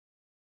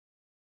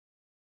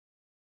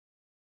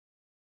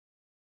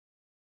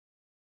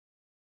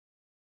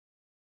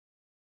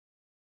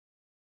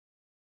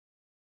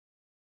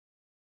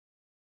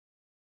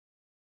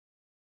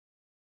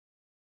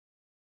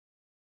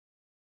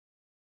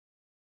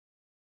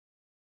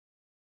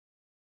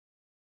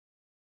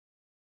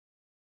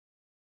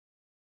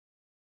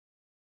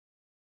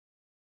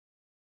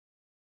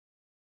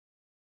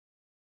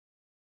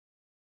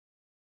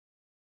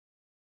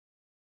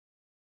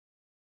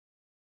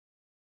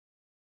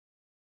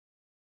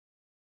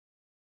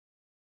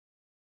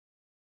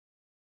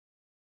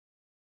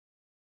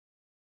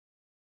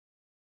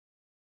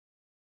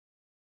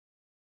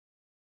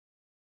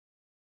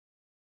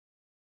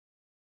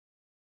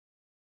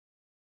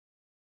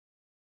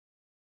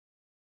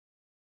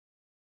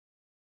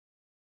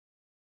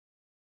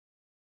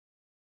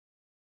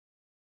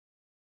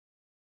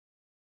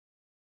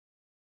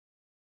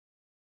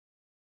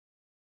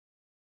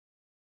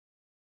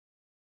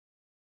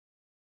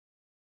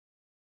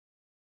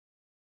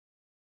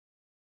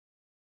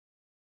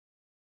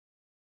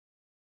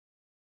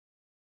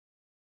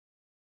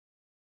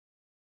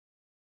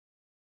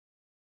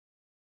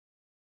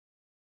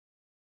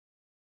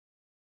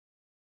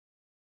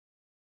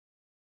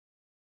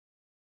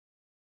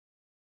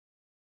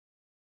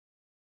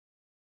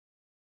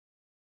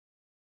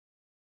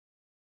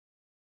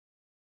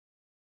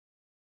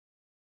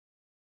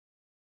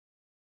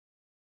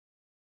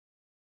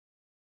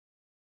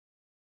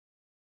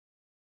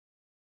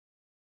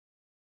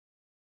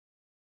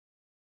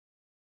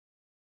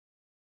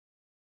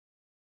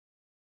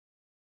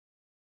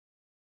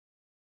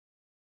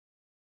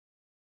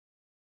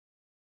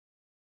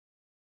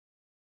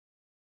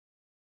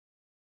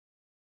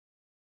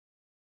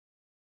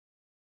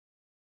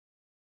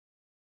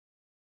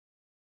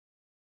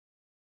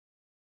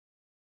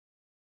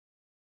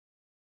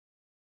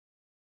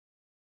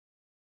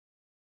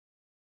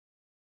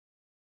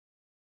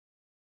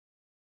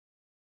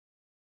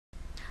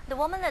The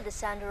woman at the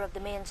center of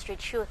the Main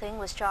Street shooting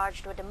was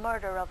charged with the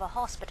murder of a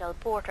hospital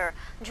porter.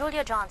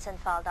 Julia Johnson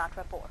filed that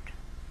report.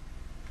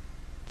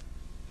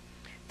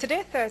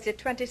 Today, Thursday,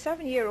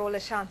 27-year-old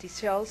Ashanti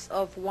Shells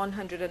of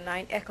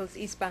 109 Eccles,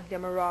 East Bank,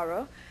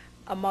 Demerara,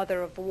 a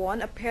mother of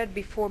one, appeared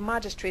before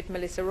Magistrate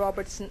Melissa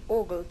Robertson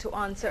Ogle to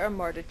answer a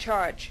murder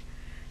charge.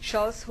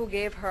 Shells, who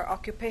gave her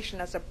occupation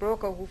as a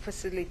broker who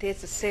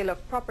facilitates the sale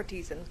of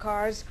properties and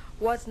cars,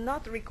 was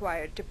not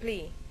required to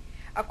plea.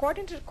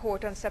 According to the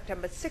court on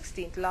September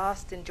 16th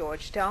last in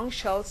Georgetown,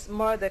 Shells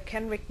murdered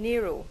Kenrick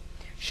Nero.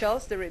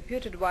 Shells, the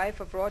reputed wife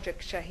of Roger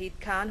Shahid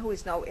Khan, who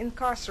is now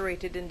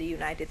incarcerated in the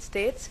United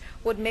States,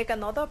 would make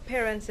another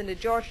appearance in the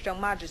Georgetown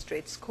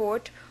Magistrates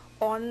Court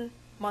on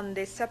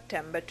Monday,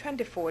 September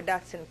 24,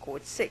 that's in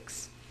Court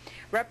 6.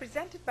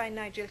 Represented by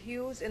Nigel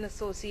Hughes in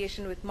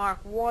association with Mark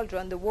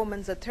Waldron, the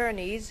woman's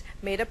attorneys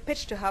made a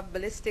pitch to have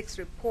ballistics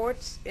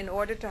reports in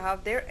order to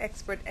have their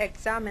expert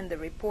examine the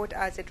report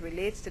as it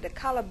relates to the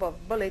caliber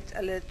of bullets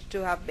alleged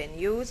to have been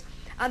used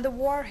and the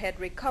warhead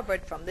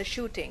recovered from the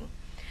shooting.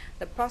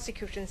 The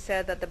prosecution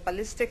said that the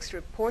ballistics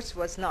reports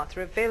was not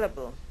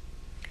available.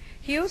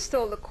 Hughes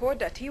told the court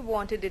that he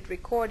wanted it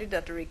recorded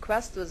that a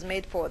request was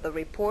made for the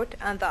report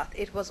and that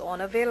it was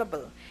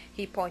unavailable.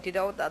 He pointed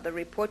out that the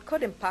report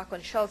could impact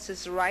on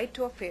Shells' right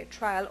to a fair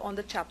trial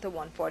under Chapter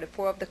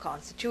 144 of the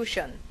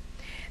Constitution.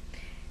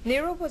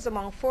 Nero was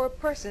among 4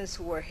 persons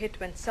who were hit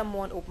when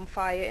someone opened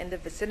fire in the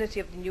vicinity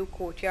of the new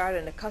courtyard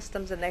in the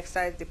Customs and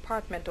Excise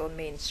Department on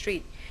Main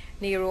Street.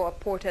 Nero, a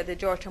porter at the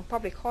Georgetown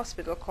Public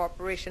Hospital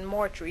Corporation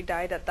mortuary,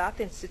 died at that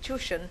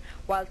institution,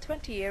 while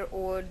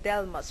 20-year-old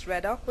Delmas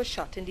Reddock was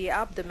shot in the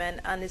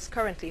abdomen and is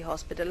currently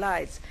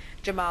hospitalized.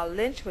 Jamal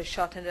Lynch was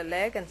shot in the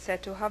leg and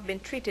said to have been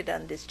treated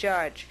and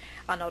discharged.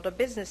 Another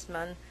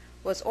businessman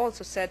was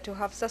also said to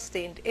have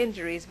sustained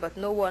injuries, but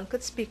no one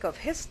could speak of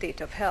his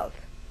state of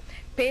health.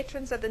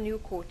 Patrons at the new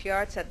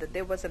courtyard said that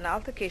there was an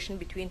altercation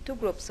between 2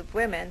 groups of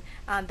women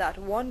and that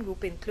one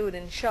group,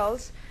 including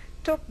Shells,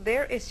 took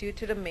their issue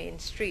to the Main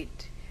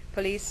Street.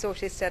 Police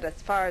sources said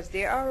as far as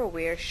they are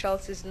aware,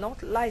 Shells is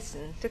not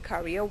licensed to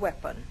carry a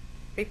weapon.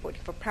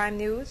 Reporting for Prime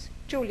News,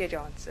 Julia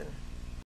Johnson.